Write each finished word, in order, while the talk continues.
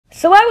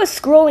So I was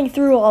scrolling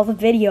through all the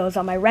videos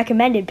on my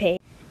recommended page,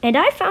 and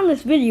I found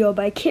this video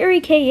by Cary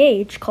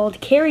KH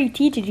called Cary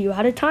Teaches You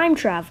How to Time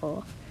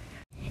Travel.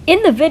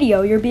 In the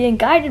video, you're being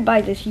guided by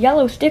this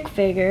yellow stick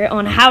figure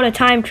on how to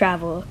time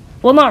travel.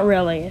 Well, not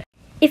really.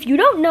 If you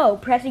don't know,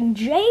 pressing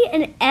J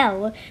and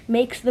L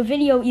makes the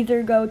video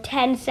either go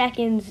 10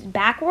 seconds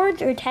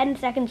backwards or 10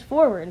 seconds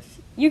forwards.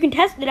 You can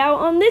test it out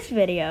on this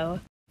video.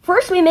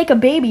 First, we make a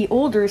baby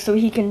older so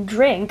he can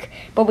drink,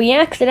 but we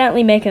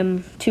accidentally make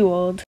him too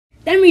old.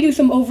 Then we do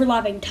some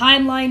overlapping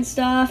timeline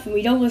stuff, and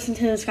we don't listen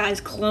to this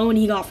guy's clone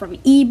he got from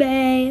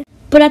eBay.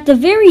 But at the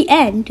very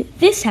end,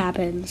 this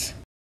happens.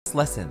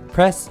 Lesson.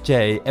 Press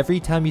J every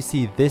time you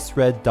see this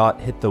red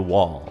dot hit the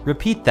wall.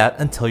 Repeat that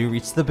until you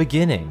reach the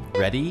beginning.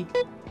 Ready?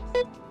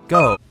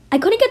 Go. I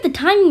couldn't get the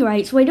timing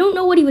right, so I don't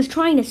know what he was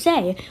trying to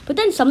say, but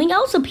then something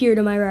else appeared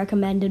in my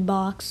recommended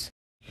box.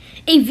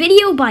 A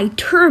video by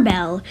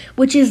Turbell,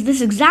 which is this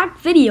exact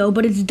video,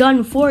 but it's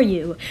done for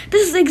you.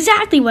 This is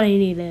exactly what I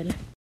needed.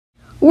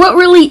 What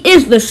really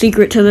is the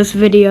secret to this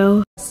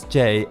video? Press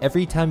J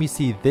every time you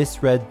see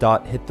this red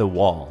dot hit the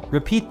wall.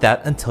 Repeat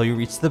that until you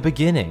reach the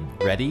beginning.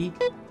 Ready?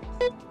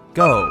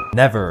 Go.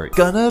 Never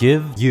gonna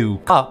give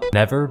you up.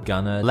 Never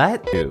gonna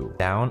let you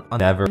down.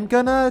 Never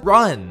gonna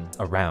run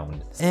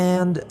around.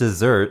 And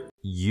dessert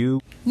you.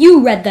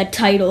 You read the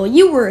title,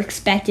 you were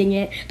expecting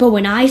it, but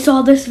when I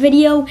saw this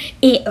video,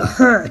 it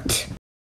hurt.